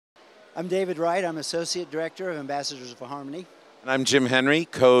I'm David Wright. I'm Associate Director of Ambassadors for Harmony. And I'm Jim Henry,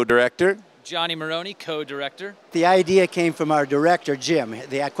 co-director. Johnny Maroney, co-director. The idea came from our director, Jim.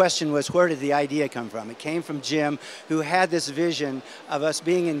 The question was, where did the idea come from? It came from Jim, who had this vision of us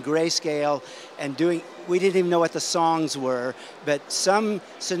being in grayscale and doing, we didn't even know what the songs were, but some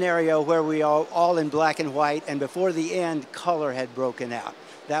scenario where we all in black and white, and before the end, color had broken out.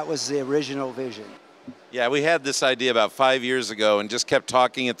 That was the original vision. Yeah, we had this idea about 5 years ago and just kept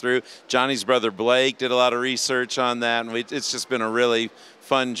talking it through. Johnny's brother Blake did a lot of research on that, and it's just been a really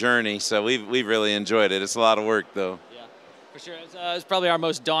fun journey. So we've really enjoyed it. It's a lot of work, though. Yeah, for sure. It's probably our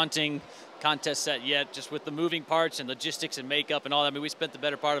most daunting contest set yet, just with the moving parts and logistics and makeup and all that. I mean, we spent the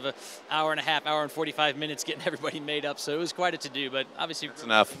better part of an hour and a half, hour and 45 minutes getting everybody made up. So it was quite a to-do, but obviously... That's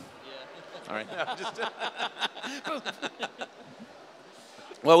enough. Yeah. All right.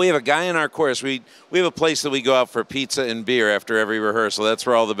 Well, we have a guy in our chorus. We have a place that we go out for pizza and beer after every rehearsal. That's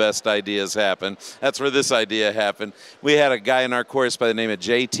where all the best ideas happen. That's where this idea happened. We had a guy in our chorus by the name of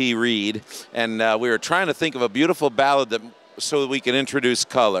J.T. Reed, and we were trying to think of a beautiful ballad that so that we could introduce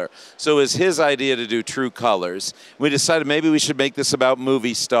color. So it was his idea to do True Colors. We decided maybe we should make this about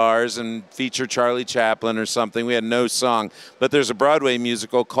movie stars and feature Charlie Chaplin or something. We had no song, but there's a Broadway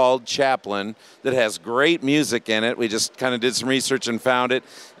musical called Chaplin that has great music in it. We just kind of did some research and found it.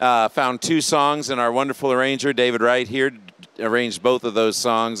 Found 2 songs, and our wonderful arranger, David Wright here, arranged both of those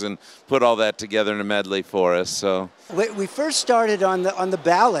songs and put all that together in a medley for us. So we first started on the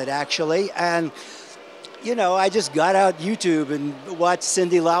ballad, actually, and you know, I just got out YouTube and watched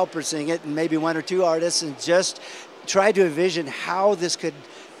Cyndi Lauper sing it and maybe 1 or 2 artists and just tried to envision how this could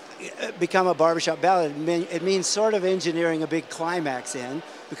become a barbershop ballad. It means sort of engineering a big climax in,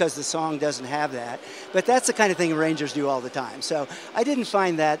 because the song doesn't have that. But that's the kind of thing arrangers do all the time. So I didn't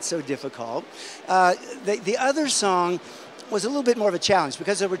find that so difficult. The other song was a little bit more of a challenge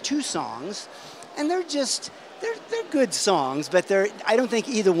because there were 2 songs, and they're good songs, but I don't think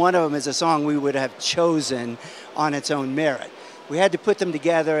either one of them is a song we would have chosen on its own merit. We had to put them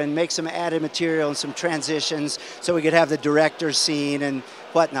together and make some added material and some transitions so we could have the director's scene and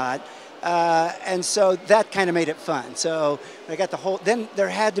whatnot. And so that kind of made it fun. So I got the whole, then there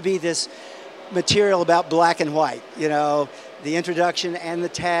had to be this material about black and white. You know, the introduction and the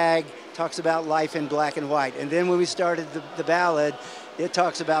tag talks about life in black and white. And then when we started the ballad, it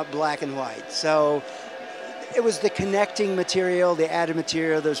talks about black and white. So it was the connecting material, the added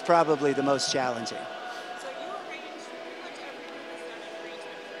material that was probably the most challenging. So you arranged pretty much everything was done in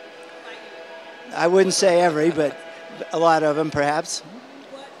arrangement by you? I wouldn't say every, but a lot of them perhaps.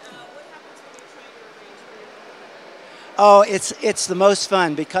 What happens when you're trying to arrange? Oh, it's the most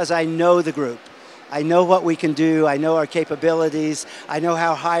fun because I know the group. I know what we can do. I know our capabilities. I know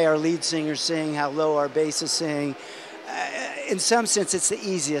how high our lead singers sing, how low our basses sing. In some sense, it's the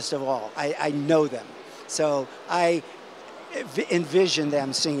easiest of all. I know them. So I envision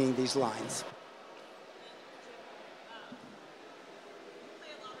them singing these lines.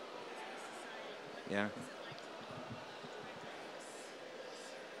 yeah.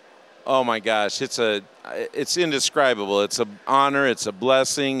 Oh my gosh, it's indescribable. It's an honor, it's a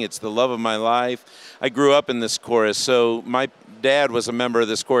blessing, it's the love of my life. I grew up in this chorus, so my dad was a member of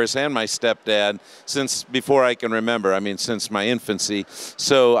this chorus and my stepdad since before I can remember, I mean since my infancy.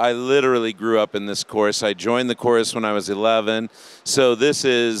 So I literally grew up in this chorus. I joined the chorus when I was 11, so this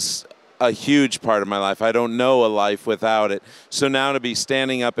is a huge part of my life. I don't know a life without it. So now to be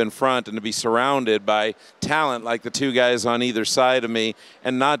standing up in front and to be surrounded by talent like the 2 guys on either side of me,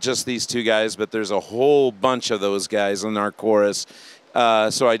 and not just these 2 guys, but there's a whole bunch of those guys in our chorus.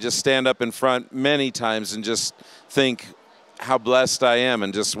 So I just stand up in front many times and just think how blessed I am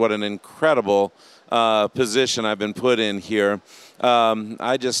and just what an incredible position I've been put in here.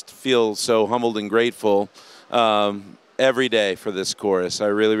 I just feel so humbled and grateful every day for this chorus. I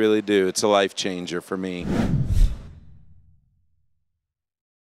really, really do. It's a life changer for me.